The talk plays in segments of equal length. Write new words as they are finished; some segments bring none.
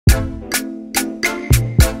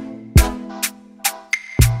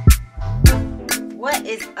What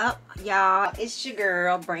is up, y'all? It's your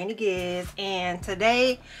girl Brainy Giz, and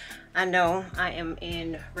today I know I am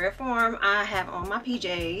in rare form. I have on my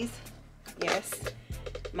PJs, yes,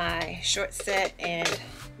 my short set and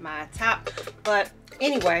my top, but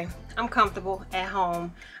anyway, I'm comfortable at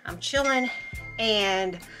home. I'm chilling,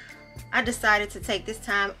 and I decided to take this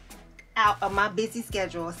time out of my busy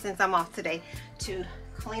schedule since I'm off today to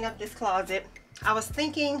clean up this closet. I was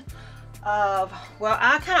thinking of, well,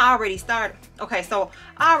 I kind of already started. Okay, so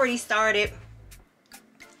I already started.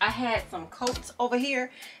 I had some coats over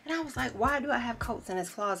here, and I was like, why do I have coats in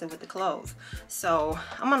this closet with the clothes? So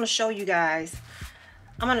I'm gonna show you guys.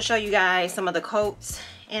 I'm gonna show you guys some of the coats,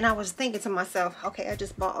 and I was thinking to myself, okay, I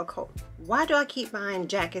just bought a coat. Why do I keep buying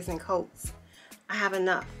jackets and coats? I have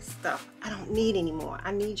enough stuff. I don't need anymore.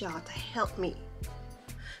 I need y'all to help me.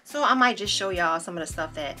 So I might just show y'all some of the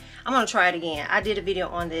stuff that I'm gonna try it again. I did a video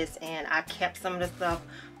on this and I kept some of the stuff,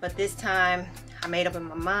 but this time I made up in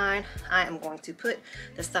my mind. I am going to put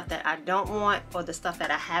the stuff that I don't want or the stuff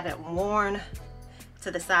that I haven't worn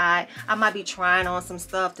to the side. I might be trying on some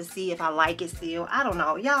stuff to see if I like it still. I don't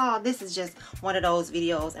know, y'all. This is just one of those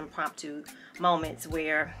videos, impromptu moments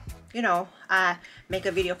where, you know, I make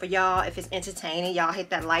a video for y'all. If it's entertaining, y'all hit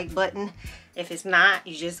that like button. If it's not,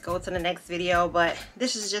 you just go to the next video. But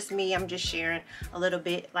this is just me. I'm just sharing a little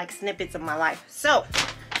bit, like snippets of my life. So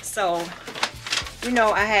you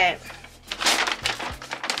know, I had,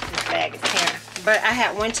 this bag is tearing, but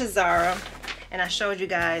I went to Zara and I showed you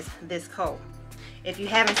guys this coat. If you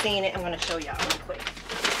haven't seen it, I'm going to show y'all real quick.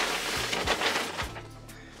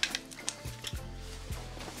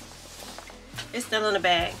 It's still in the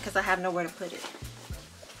bag because I have nowhere to put it.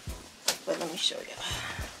 But let me show y'all.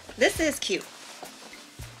 This is cute.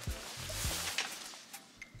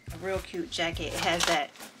 A real cute jacket. It has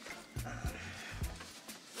that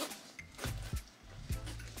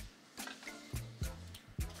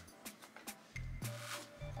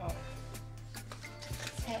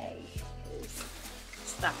tag is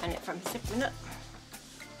stopping it from zipping up.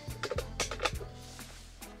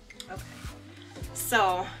 Okay.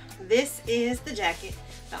 So this is the jacket.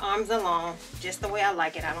 The arms are long, just the way I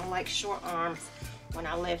like it. I don't like short arms. When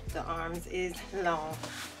I lift, the arms is long,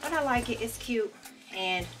 but I like it. It's cute,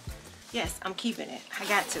 and yes, I'm keeping it. I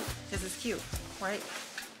got to, because it's cute, right?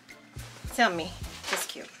 Tell me, it's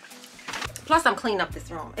cute. Plus, I'm cleaning up this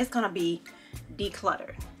room. It's gonna be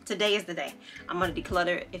decluttered. Today is the day. I'm gonna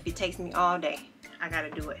declutter it. If it takes me all day, I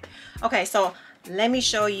gotta do it. Okay, so let me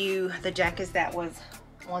show you the jackets that was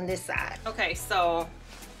on this side. Okay, so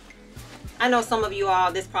I know some of you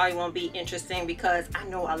all, this probably won't be interesting because I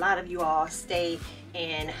know a lot of you all stay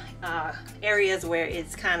in areas where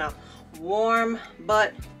it's kind of warm,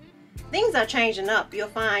 but things are changing up. You'll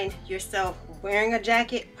find yourself wearing a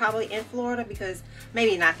jacket probably in Florida because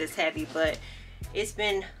maybe not this heavy, but it's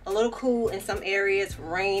been a little cool in some areas,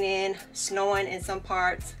 raining, snowing in some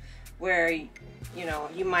parts where, you know,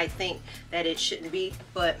 you might think that it shouldn't be,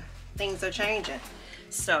 but things are changing.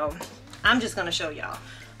 So I'm just gonna show y'all.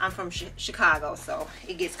 I'm from Chicago, so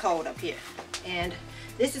it gets cold up here. And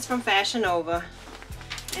this is from Fashion Nova,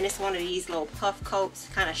 and it's one of these little puff coats,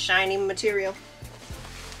 kind of shiny material.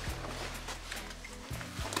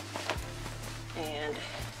 And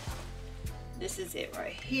this is it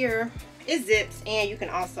right here. It zips, and you can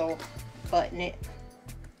also button it.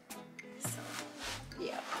 So,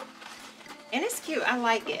 yeah. And it's cute. I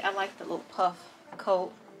like it. I like the little puff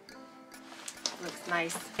coat. Looks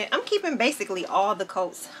nice. I'm keeping basically all the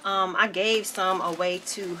coats. I gave some away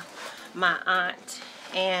to my aunt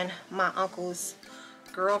and my uncle's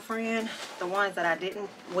girlfriend. The ones that I didn't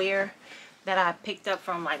wear that I picked up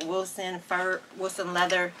from like Wilson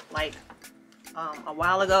leather like a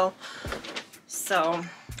while ago. So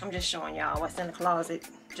I'm just showing y'all what's in the closet,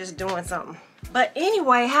 just doing something. But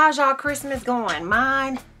anyway, how's y'all Christmas going?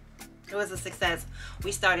 Mine, it was a success.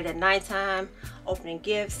 We started at nighttime opening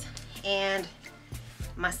gifts, and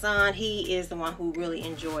my son, he is the one who really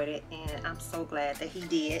enjoyed it, and I'm so glad that he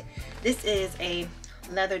did. This is a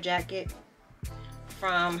leather jacket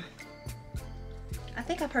from, I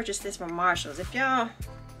think I purchased this from Marshall's. If y'all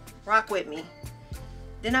rock with me,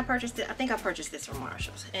 then I purchased it. I think I purchased this from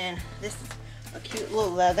Marshall's, and this is a cute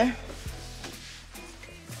little leather.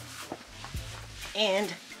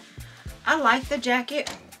 And I like the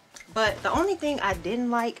jacket, but the only thing I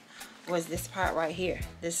didn't like was this part right here.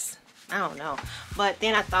 This, I don't know, but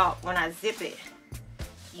then I thought when I zip it,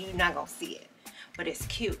 you're not gonna see it, but it's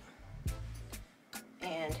cute,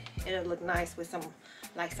 and it'll look nice with some,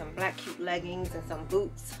 like some black cute leggings and some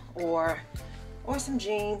boots, or some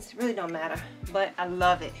jeans. Really don't matter, but I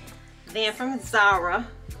love it. Then from Zara,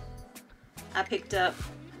 I picked up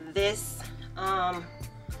this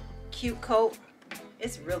cute coat.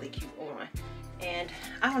 It's really cute on, and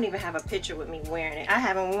I don't even have a picture with me wearing it. I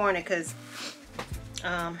haven't worn it because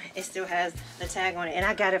it still has the tag on it, and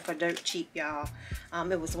I got it for dirt cheap, y'all.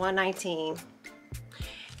 It was $119,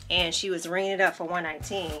 and she was ringing it up for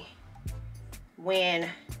 $119 when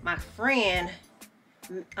my friend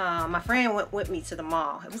went with me to the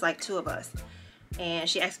mall. It was like 2 of us, and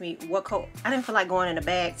she asked me what coat. I didn't feel like going in the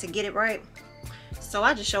bag to get it right, so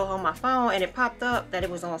I just showed her on my phone, and it popped up that it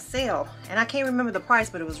was on sale, and I can't remember the price,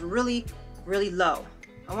 but it was really low.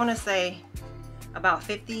 I want to say about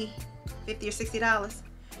 $50 or $60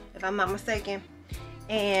 if I'm not mistaken.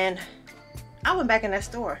 And I went back in that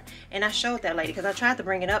store and I showed that lady, because I tried to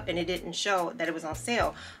bring it up and it didn't show that it was on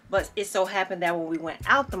sale, but it so happened that when we went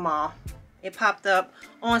out the mall, it popped up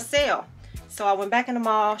on sale. So I went back in the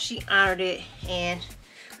mall, she honored it, and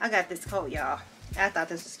I got this coat, y'all. I thought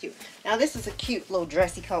this was cute. Now this is a cute little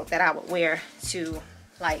dressy coat that I would wear to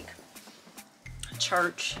like a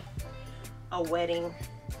church, a wedding.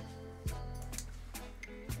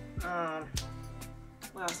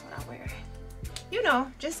 What else would I wear? You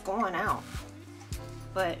know, just going out.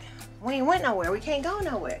 But we ain't went nowhere. We can't go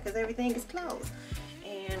nowhere because everything is closed.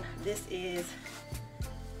 And this is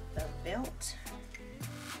the belt.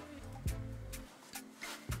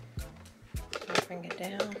 I'll bring it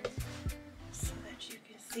down so that you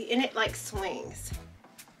can see. And it like swings.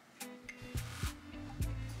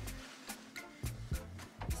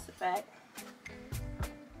 It's the back.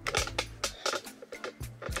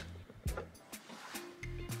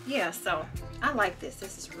 Yeah, so I like this.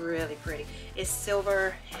 This is really pretty. It's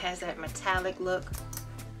silver. It has that metallic look.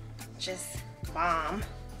 Just bomb.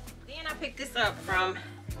 Then I picked this up from,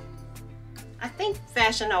 I think,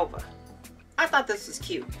 Fashion Nova. I thought this was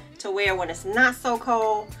cute to wear when it's not so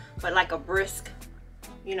cold, but like a brisk,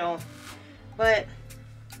 you know. But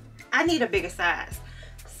I need a bigger size,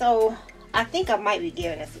 so I think I might be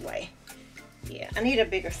giving this away. Yeah, I need a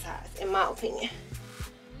bigger size in my opinion.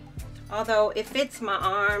 Although it fits my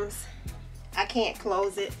arms, I can't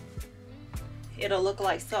close it. It'll look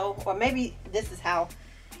like so, or maybe this is how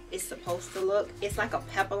it's supposed to look. It's like a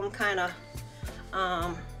peplum kind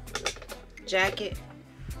of jacket,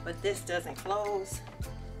 but this doesn't close.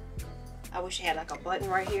 I wish it had like a button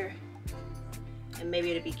right here, and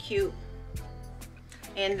maybe it'd be cute.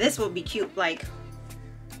 And this would be cute like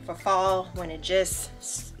for fall when it just,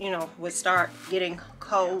 you know, would start getting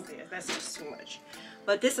cold. Yeah, that's just too much.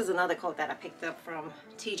 But this is another coat that I picked up from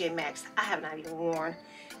TJ Maxx. I have not even worn,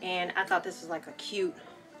 and I thought this was like a cute,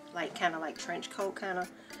 like kind of like trench coat kind of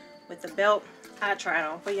with the belt. I tried it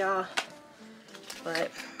on for y'all, but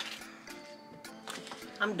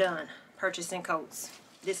I'm done purchasing coats.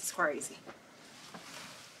 This is crazy.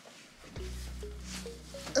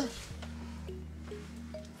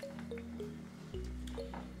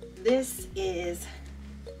 This is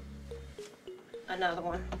another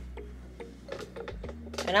one.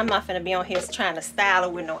 And I'm not gonna be on here trying to style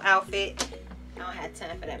it with no outfit. I don't have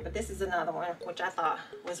time for that. But this is another one which I thought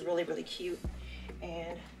was really cute.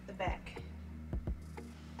 And the back.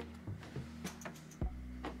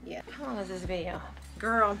 Yeah. How long is this video?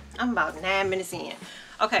 Girl, I'm about 9 minutes in.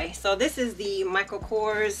 Okay, so this is the Michael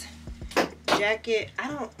Kors jacket.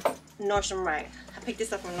 Nordstrom Rack. I picked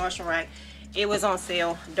this up from Nordstrom Rack. It was on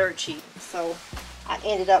sale, dirt cheap. So I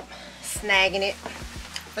ended up snagging it.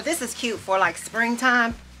 But this is cute for like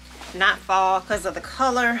springtime, not fall, because of the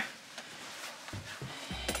color.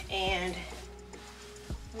 And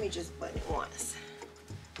let me just button it once.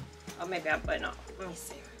 Or maybe I'll button off. Let me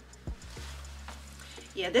see.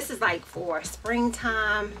 Yeah, this is like for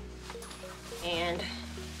springtime. And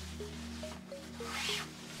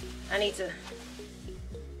I need to,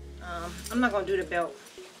 I'm not going to do the belt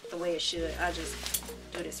the way it should. I just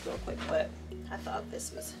do this real quick. But I thought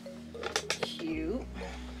this was cute.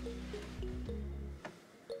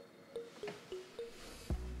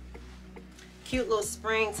 Cute little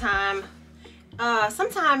springtime.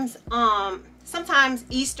 Sometimes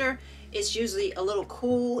Easter is usually a little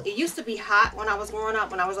cool. It used to be hot when I was growing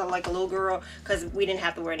up, when I was like a little girl, because we didn't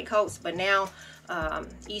have to wear any coats. But now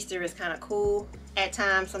Easter is kind of cool at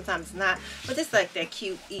times, sometimes it's not. But this is like that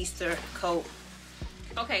cute Easter coat.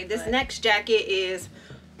 Okay, this next jacket is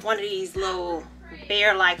one of these little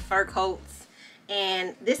bear-like fur coats,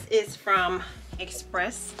 and this is from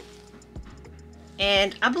Express.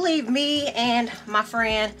 And I believe me and my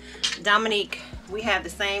friend Dominique, we have the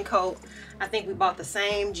same coat. I think we bought the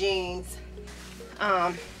same jeans.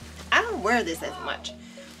 I don't wear this as much,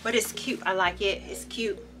 but it's cute. I like it. It's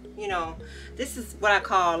cute. You know, this is what I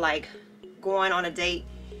call like going on a date,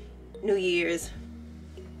 New Year's,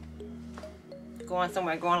 going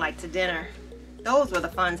somewhere, going like to dinner. Those were the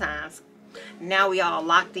fun times. Now we all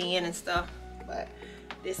locked in and stuff, but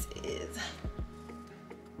this is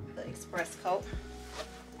the express coat.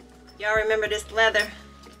 Y'all remember this leather?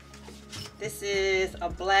 This is a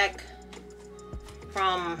black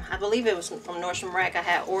from, I believe it was from Nordstrom Rack. I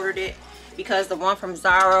had ordered it because the one from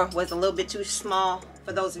Zara was a little bit too small.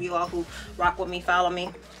 For those of you all who rock with me, follow me.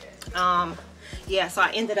 Yeah, so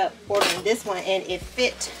I ended up ordering this one, and it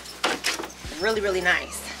fit really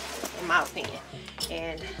nice in my opinion.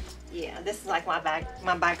 And yeah, this is like my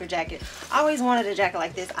biker jacket. I always wanted a jacket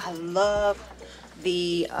like this. I love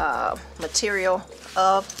the material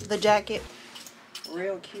of the jacket,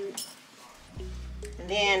 real cute. And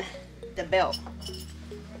then the belt,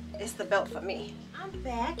 it's the belt for me. I'm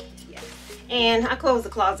back. Yeah, and I closed the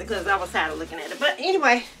closet because I was tired of looking at it. But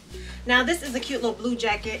anyway, now this is a cute little blue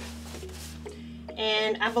jacket,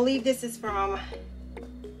 and I believe this is from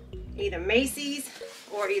either Macy's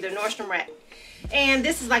or either Nordstrom Rack. And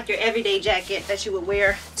this is like your everyday jacket that you would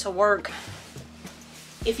wear to work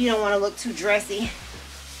if you don't want to look too dressy.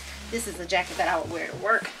 This is a jacket that I would wear to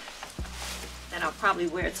work, that I'll probably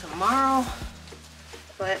wear tomorrow.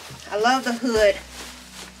 But I love the hood.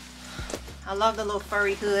 I love the little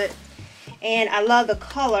furry hood, and I love the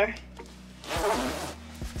color.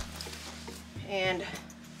 And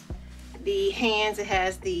the hands, it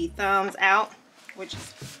has the thumbs out, which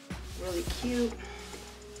is really cute.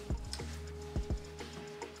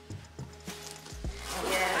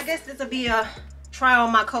 Yeah, I guess this will be a try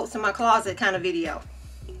on my coats in my closet kind of video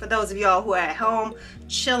for those of y'all who are at home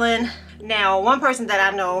chilling. Now, one person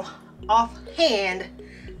that I know offhand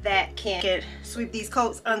that can sweep these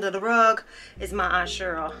coats under the rug is my Aunt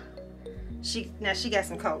Cheryl. She got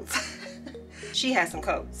some coats. She has some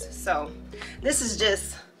coats. So this is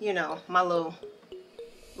just, you know, my little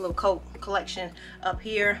coat collection up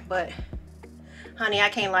here. But honey, I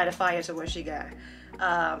can't light a fire to what she got.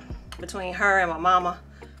 Between her and my mama,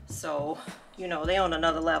 so you know, they on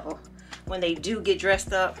another level when they do get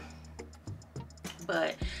dressed up.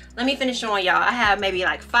 But let me finish showing y'all. I have maybe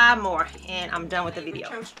like 5 more and I'm done with the video.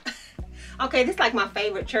 Okay, this is like my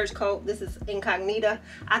favorite church coat. This is Incognita.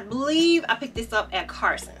 I believe I picked this up at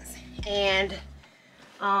Carson's, and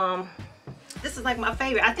this is like my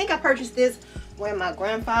favorite. I think I purchased this when my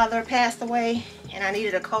grandfather passed away and I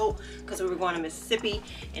needed a coat because we were going to Mississippi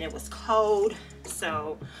and it was cold.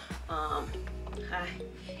 So I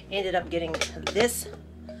ended up getting this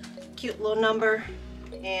cute little number,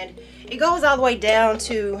 and it goes all the way down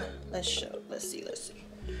to, let's see,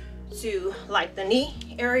 to like the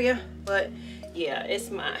knee area. But yeah, it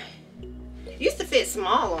used to fit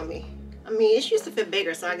small on me. I mean, it used to fit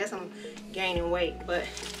bigger, so I guess I'm gaining weight. But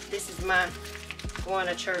this is my going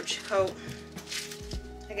to church coat.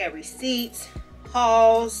 I got receipts,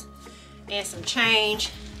 hauls, and some change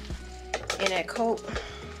in that coat.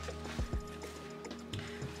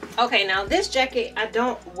 Okay, now this jacket I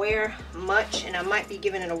don't wear much, and I might be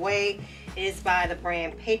giving it away. It is by the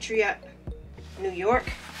brand Patriot, New York.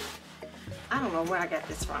 I don't know where I got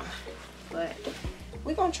this from, but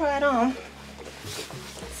we're gonna try it on,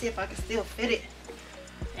 see if I can still fit it.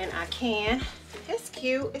 And I can. It's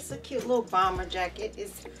cute. It's a cute little bomber jacket.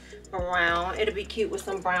 It's brown. It'll be cute with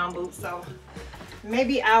some brown boots, so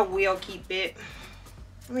maybe I will keep it.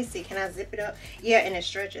 Let me see, can I zip it up? Yeah, and it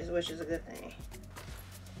stretches, which is a good thing.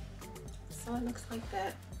 So it looks like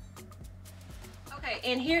that. Okay,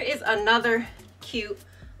 and here is another cute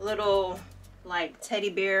little like teddy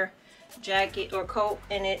bear jacket or coat,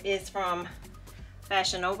 and it is from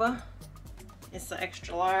Fashion Nova. It's an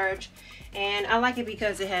extra large, and I like it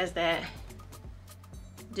because it has that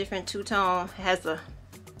different two-tone. It has the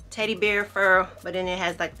teddy bear fur, but then it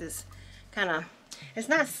has like this kind of, it's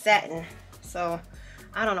not satin, so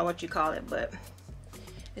I don't know what you call it, but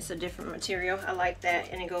it's a different material. I like that,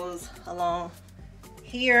 and it goes along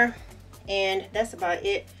here, and that's about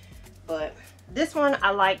it. But this one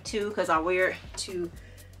I like too because I wear it to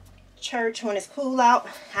church when it's cool out.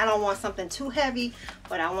 I don't want something too heavy,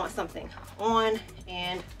 but I want something on,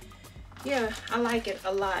 and yeah, I like it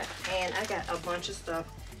a lot. And I got a bunch of stuff,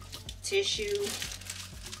 tissue,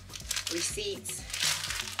 receipts.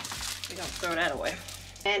 We're gonna throw that away.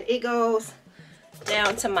 And it goes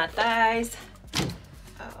down to my thighs.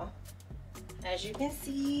 As you can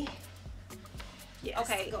see. Yes.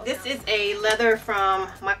 Okay, this is a leather from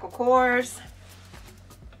Michael Kors,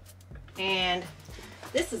 and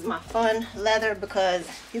this is my fun leather because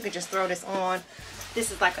you can just throw this on.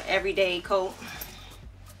 This is like an everyday coat.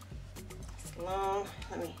 It's long.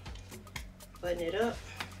 Let me button it up.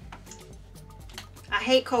 I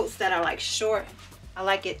hate coats that are like short. I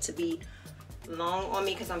like it to be long on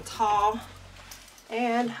me because I'm tall,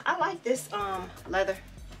 And I like this leather.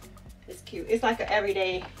 It's cute. It's like an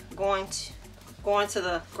everyday going to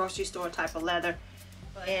the grocery store type of leather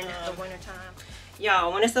in the winter time.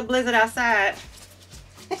 Y'all, when it's a blizzard outside,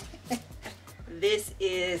 this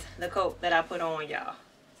is the coat that I put on, y'all.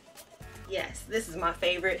 Yes, this is my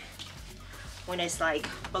favorite when it's like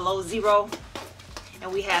below 0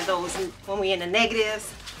 and we have those when we're in the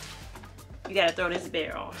negatives. You gotta throw this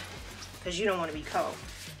bear on because you don't want to be cold.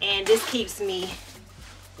 And this keeps me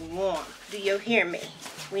warm. Do you hear me?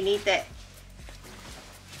 We need that.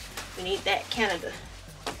 We need that Canada.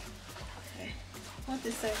 Okay. What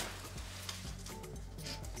this say?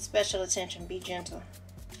 Special attention, be gentle.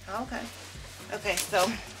 Okay. Okay, so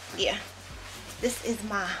yeah. This is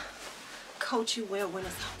my coat you wear when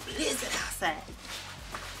it's a blizzard outside.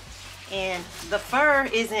 And the fur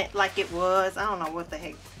isn't like it was. I don't know what the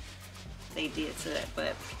heck they did to it,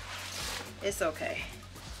 but it's okay.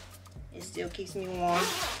 It still keeps me warm,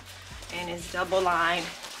 and it's double lined.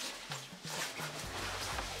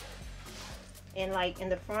 And like in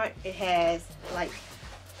the front, it has like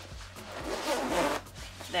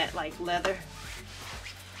that like leather,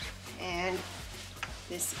 and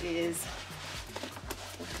this is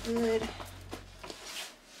the hood.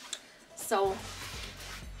 So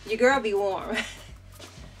your girl be warm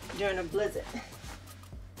during a blizzard.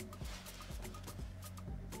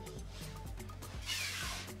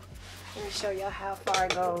 Let me show y'all how far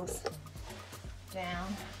it goes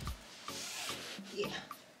down. Yeah.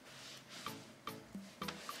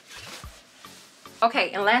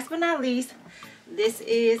 Okay, and last but not least, this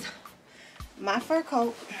is my fur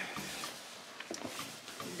coat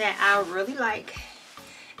that I really like,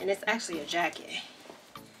 and it's actually a jacket.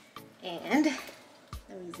 And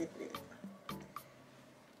let me zip it.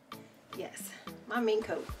 Yes, my mink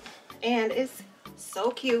coat, and it's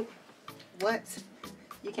so cute. What?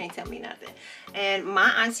 You can't tell me nothing. And my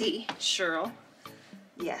auntie Cheryl,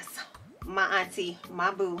 yes, my auntie,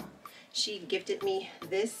 my boo, she gifted me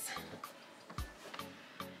this.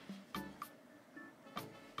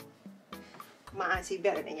 My auntie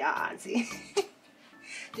better than y'all auntie.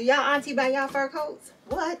 Do y'all auntie buy y'all fur coats?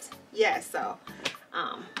 What? Yes, so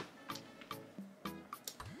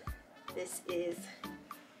this is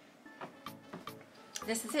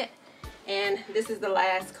it. And this is the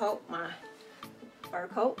last coat, my fur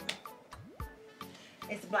coat.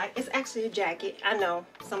 It's black. It's actually a jacket. I know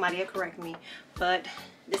somebody will correct me, but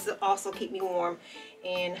this will also keep me warm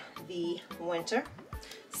in the winter.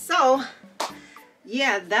 So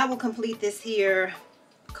yeah, that will complete this here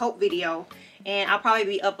coat video, and I'll probably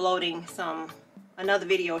be uploading another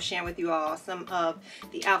video sharing with you all some of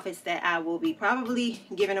the outfits that I will be probably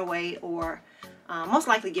giving away, or most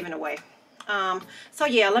likely giving away. So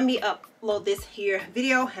yeah, let me upload this here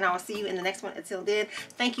video, and I will see you in the next one. Until then,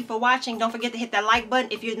 thank you for watching. Don't forget to hit that like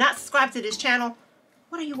button. If you're not subscribed to this channel,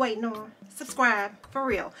 what are you waiting on? Subscribe, for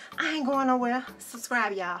real. I ain't going nowhere.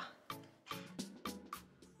 Subscribe, y'all.